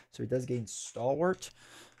 8. So he does gain Stalwart.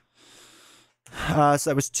 So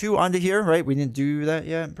that was 2 onto here, right? We didn't do that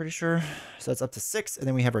yet, I'm pretty sure. So that's up to 6. And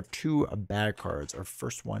then we have our 2 bad cards. Our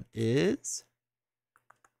first one is...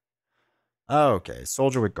 Okay,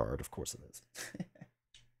 Soldier with Guard. Of course it is.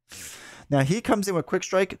 Now, he comes in with Quick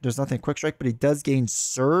Strike. There's nothing Quick Strike, but he does gain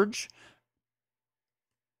Surge,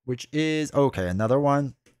 which is... Okay, another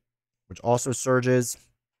one, which also surges.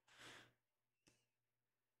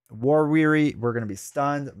 War Weary, we're going to be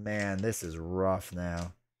stunned. Man, this is rough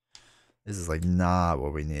now. This is like not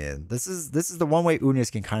what we need. This is the one way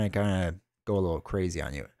Unus can kind of go a little crazy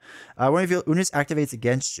on you. When you feel Unus activates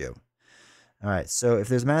against you. All right, so if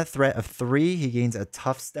there's a mana threat of 3, he gains a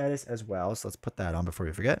tough status as well. So let's put that on before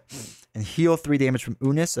we forget. And heal 3 damage from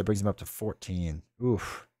Unus, so that brings him up to 14.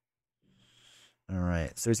 Oof. All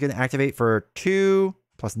right, so he's going to activate for 2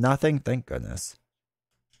 plus nothing. Thank goodness.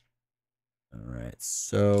 All right,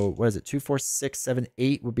 so what is it? 2, 4, 6, 7,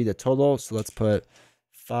 8 would be the total. So let's put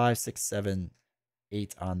 5, 6, 7,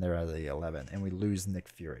 8 on there out of the 11, and we lose Nick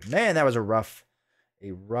Fury. Man, that was a rough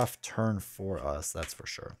turn for us, that's for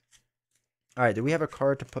sure. All right, do we have a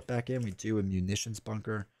card to put back in? We do, a munitions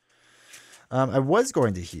bunker. I was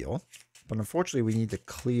going to heal, but unfortunately we need to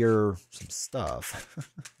clear some stuff.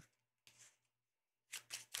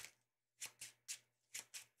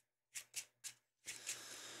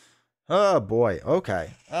 Oh boy,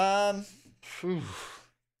 okay.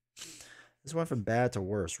 This went from bad to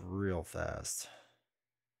worse real fast.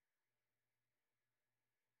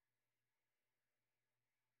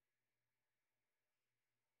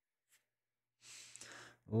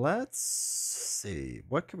 Let's see.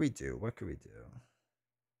 What could we do? What could we do?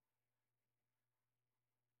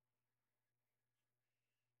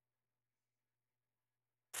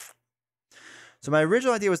 So my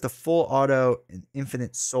original idea was the full auto and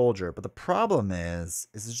infinite soldier, but the problem is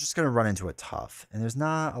it's just going to run into a tough, and there's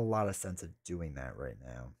not a lot of sense of doing that right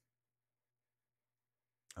now.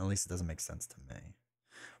 At least it doesn't make sense to me.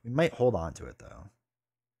 We might hold on to it though.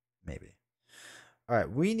 Maybe. All right,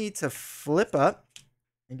 we need to flip up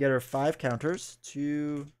and get our 5 counters.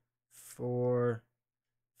 2, 4,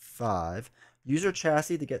 5. Use our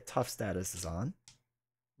chassis to get tough statuses on,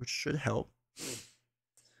 which should help.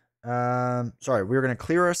 Sorry, we were going to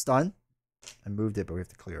clear our stun. I moved it, but we have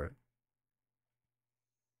to clear it.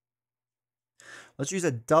 Let's use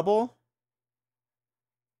a double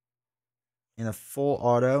and a full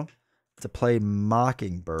auto to play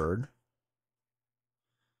Mockingbird.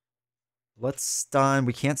 Let's stun.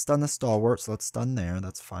 We can't stun the stalwart, so let's stun there.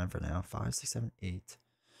 That's fine for now. 5, 6, 7, 8.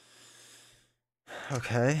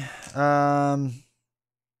 Okay.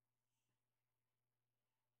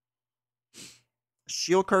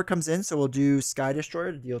 Shield card comes in, so we'll do Sky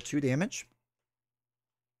Destroyer to deal 2 damage.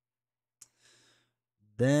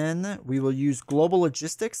 Then we will use Global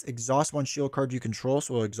Logistics, exhaust 1 shield card you control,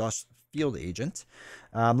 so we'll exhaust Field Agent.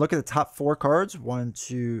 Look at the top 4 cards. 1,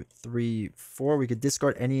 2, 3, 4. We could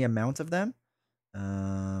discard any amount of them.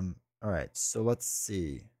 All right, so let's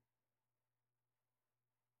see.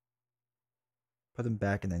 Put them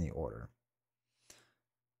back in any order.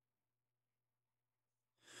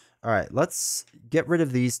 All right, let's get rid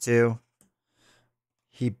of these 2.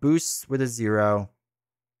 He boosts with a 0.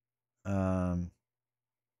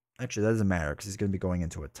 Actually, that doesn't matter because he's going to be going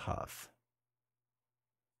into a tough.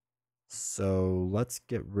 So let's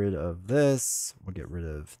get rid of this. We'll get rid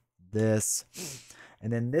of this.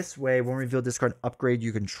 And then this way, when we reveal discard upgrade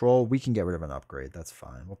you control, we can get rid of an upgrade. That's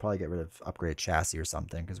fine. We'll probably get rid of upgrade chassis or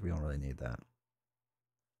something because we don't really need that.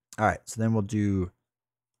 All right, so then we'll do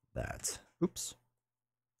that. Oops.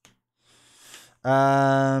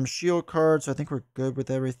 Shield card. So I think we're good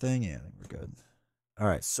with everything. Yeah, I think we're good. All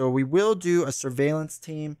right, so we will do a surveillance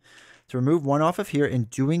team to remove 1 off of here. In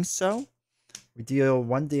doing so, we deal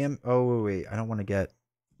 1 damage. Oh, wait. I don't want to get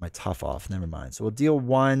my tough off. Never mind. So we'll deal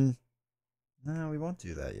 1. No, we won't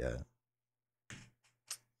do that yet.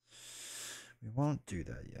 We won't do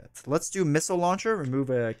that yet. Let's do missile launcher. Remove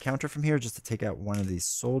a counter from here just to take out 1 of these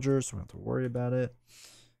soldiers. So we don't have to worry about it.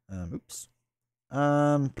 Oops.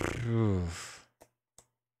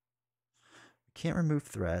 Can't remove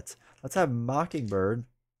threat. Let's have Mockingbird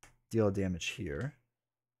deal damage here.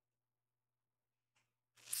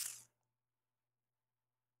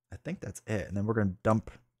 I think that's it. And then we're going to dump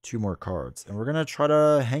 2 more cards. And we're going to try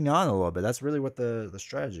to hang on a little bit. That's really what the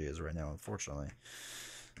strategy is right now, unfortunately.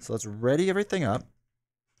 So let's ready everything up.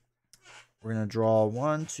 We're going to draw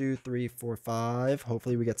 1, 2, 3, 4, 5.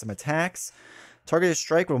 Hopefully we get some attacks. Targeted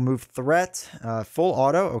strike will move threat. Full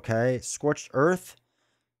auto. Okay. Scorched earth.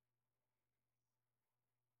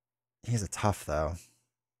 He's a tough, though.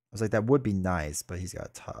 I was like, that would be nice, but he's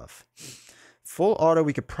got tough. Full auto,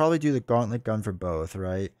 we could probably do the gauntlet gun for both,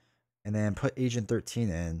 right? And then put Agent 13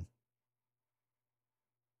 in.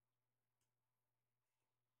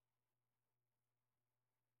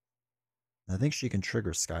 I think she can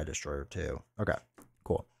trigger Sky Destroyer, too. Okay,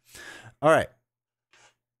 cool. All right.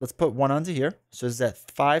 Let's put 1 onto here. So is that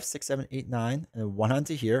 5, 6, 7, 8, 9, and 1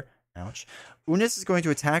 onto here. Ouch. Unus is going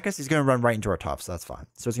to attack us. He's going to run right into our tough, so that's fine.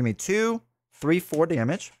 So it's going to be 2, 3, 4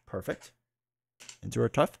 damage. Perfect. Into our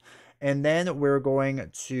tough. And then we're going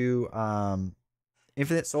to...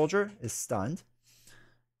 Infinite Soldier is stunned.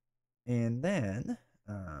 And then...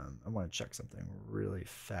 I want to check something really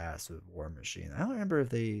fast with War Machine. I don't remember if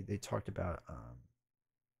they talked about...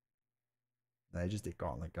 I just did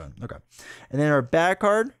Gauntlet Gun. Okay. And then our bad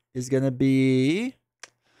card is going to be...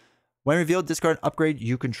 When revealed, discard upgrade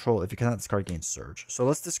you control. If you cannot discard, gain surge. So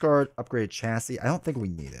let's discard upgrade chassis. I don't think we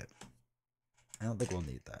need it. I don't think we'll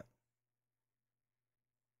need that.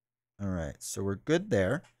 All right, so we're good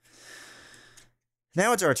there.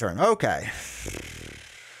 Now it's our turn. Okay.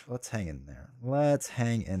 Let's hang in there. Let's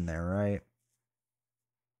hang in there, right?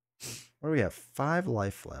 What do we have? 5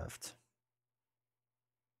 life left.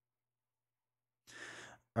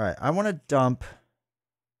 All right, I want to dump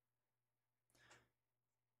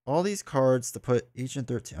all these cards to put Agent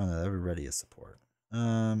 13. Oh, no, they're ready as support.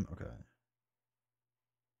 Okay.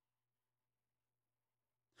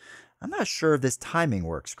 I'm not sure if this timing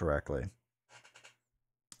works correctly.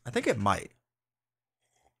 I think it might.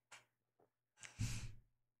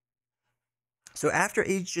 So after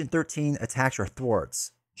Agent 13 attacks or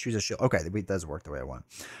thwarts, choose a shield. Okay, it does work the way I want.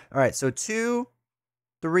 All right, so 2,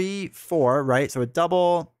 3, 4, right? So a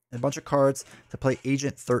double and a bunch of cards to play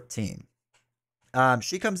Agent 13.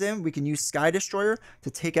 She comes in. We can use Sky Destroyer to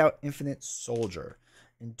take out Infinite Soldier.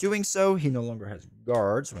 In doing so, he no longer has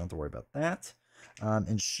guards, so we don't have to worry about that.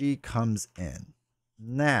 And she comes in.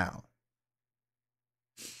 Now,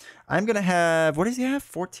 I'm going to have... What does he have?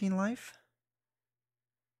 14 life?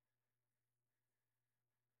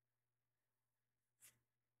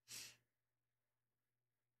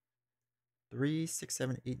 Three, 6,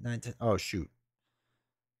 7, 8, 9, 10. Oh, shoot.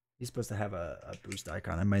 He's supposed to have a boost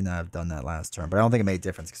icon. I might not have done that last turn, but I don't think it made a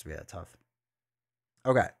difference because we had tough.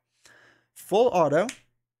 Okay. Full auto.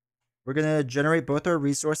 We're going to generate both our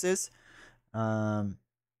resources. So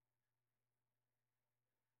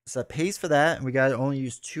that pays for that. And we got to only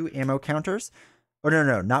use 2 ammo counters. Oh,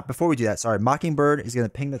 no. Not before we do that. Sorry. Mockingbird is going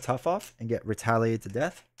to ping the tough off and get retaliated to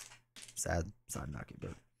death. Sad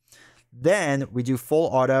Mockingbird. Then we do full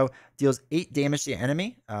auto, deals 8 damage to the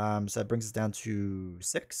enemy. So that brings us down to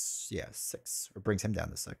 6. Yeah, 6. Or brings him down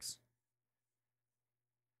to 6.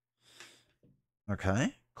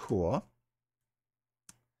 Okay, cool.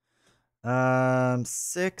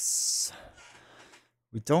 6.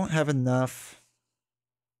 We don't have enough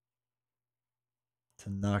to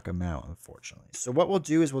knock him out, unfortunately. So what we'll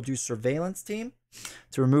do is we'll do surveillance team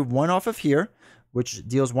to remove 1 off of here, which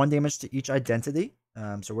deals 1 damage to each identity.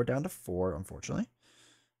 So we're down to 4, unfortunately.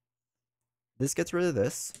 This gets rid of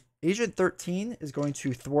this. Agent 13 is going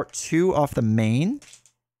to thwart 2 off the main.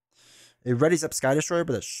 It readies up Sky Destroyer,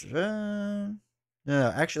 but it's...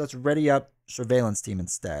 no, actually, let's ready up surveillance team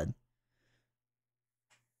instead.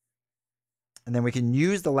 And then we can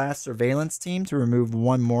use the last surveillance team to remove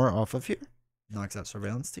 1 more off of here. Knocks out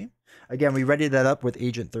surveillance team. Again, we ready that up with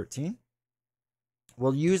Agent 13.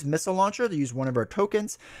 We'll use missile launcher to use 1 of our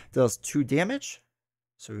tokens. Deals 2 damage.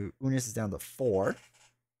 So Unus is down to 4.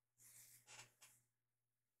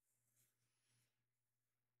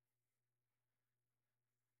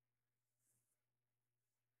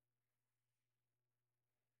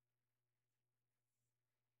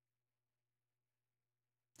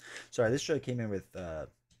 Sorry, this should have came in with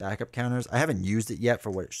backup counters. I haven't used it yet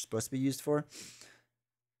for what it's supposed to be used for.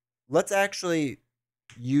 Let's actually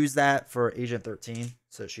use that for Agent 13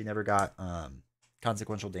 so she never got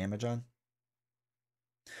consequential damage on.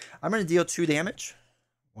 I'm going to deal 2 damage.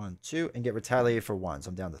 1, 2, and get retaliated for 1. So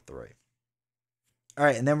I'm down to 3. All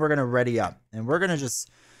right, and then we're going to ready up. And we're going to just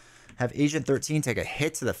have Agent 13 take a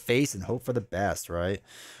hit to the face and hope for the best, right?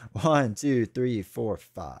 1, 2, 3, 4,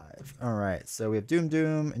 5. All right, so we have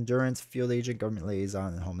Doom, Endurance, Field Agent, Government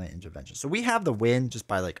Liaison, and Homeland Intervention. So we have the win just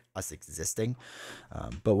by like us existing,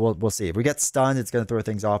 but we'll see. If we get stunned, it's going to throw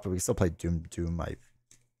things off, but we can still play Doom.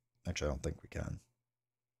 Actually, I don't think we can.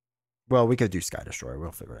 Well, we could do Sky Destroyer.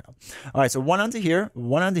 We'll figure it out. All right, so 1 onto here.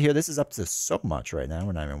 1 onto here. This is up to so much right now.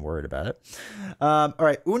 We're not even worried about it. All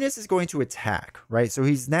right, Unus is going to attack, right? So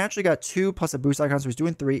he's naturally got 2 plus a boost icon, so he's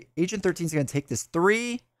doing 3. Agent 13 is going to take this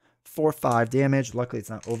 3, 4, 5 damage. Luckily, it's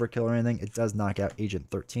not overkill or anything. It does knock out Agent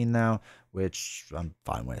 13 now, which I'm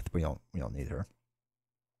fine with. We don't need her.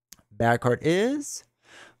 Bad card is...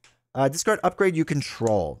 discard upgrade you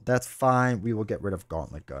control. That's fine. We will get rid of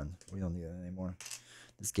Gauntlet Gun. We don't need it anymore.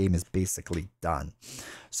 This game is basically done.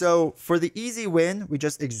 So for the easy win, we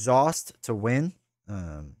just exhaust to win.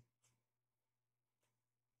 But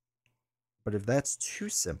if that's too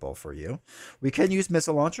simple for you, we can use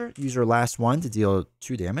Missile Launcher. Use our last 1 to deal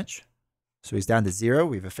 2 damage. So he's down to 0.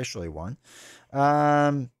 We've officially won.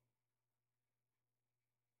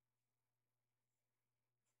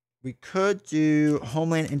 We could do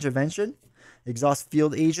Homeland Intervention. Exhaust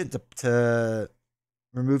Field Agent to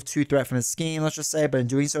remove 2 threat from his scheme, let's just say. But in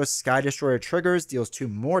doing so, Sky Destroyer triggers, deals 2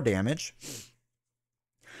 more damage.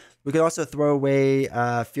 We could also throw away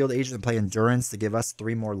Field Agent and play Endurance to give us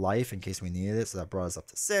 3 more life in case we needed it. So that brought us up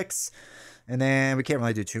to 6. And then we can't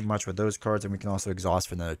really do too much with those cards. And we can also exhaust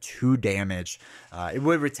for another 2 damage. It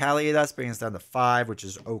would retaliate us, bringing us down to 5, which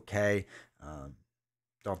is okay.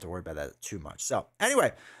 Don't have to worry about that too much. So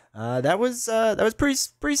anyway, that was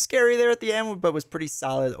pretty scary there at the end, but was pretty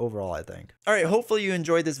solid overall, I think. All right, hopefully you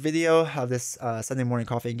enjoyed this video of this Sunday morning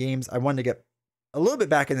coffee and games. I wanted to get a little bit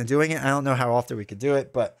back into doing it. I don't know how often we could do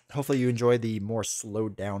it, but hopefully you enjoy the more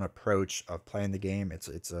slowed down approach of playing the game. It's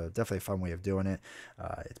definitely a fun way of doing it.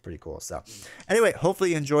 It's pretty cool. So anyway,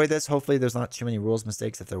 hopefully you enjoy this. Hopefully there's not too many rules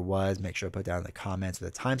mistakes. If there was, make sure to put down in the comments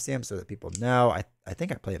with a timestamp so that people know. I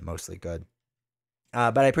think I play it mostly good.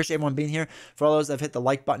 But I appreciate everyone being here. For all those that have hit the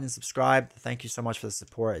like button and subscribe, thank you so much for the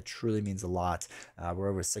support. It truly means a lot. We're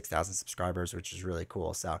over 6,000 subscribers, which is really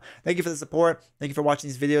cool. So thank you for the support. Thank you for watching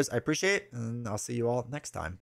these videos. I appreciate it, and I'll see you all next time.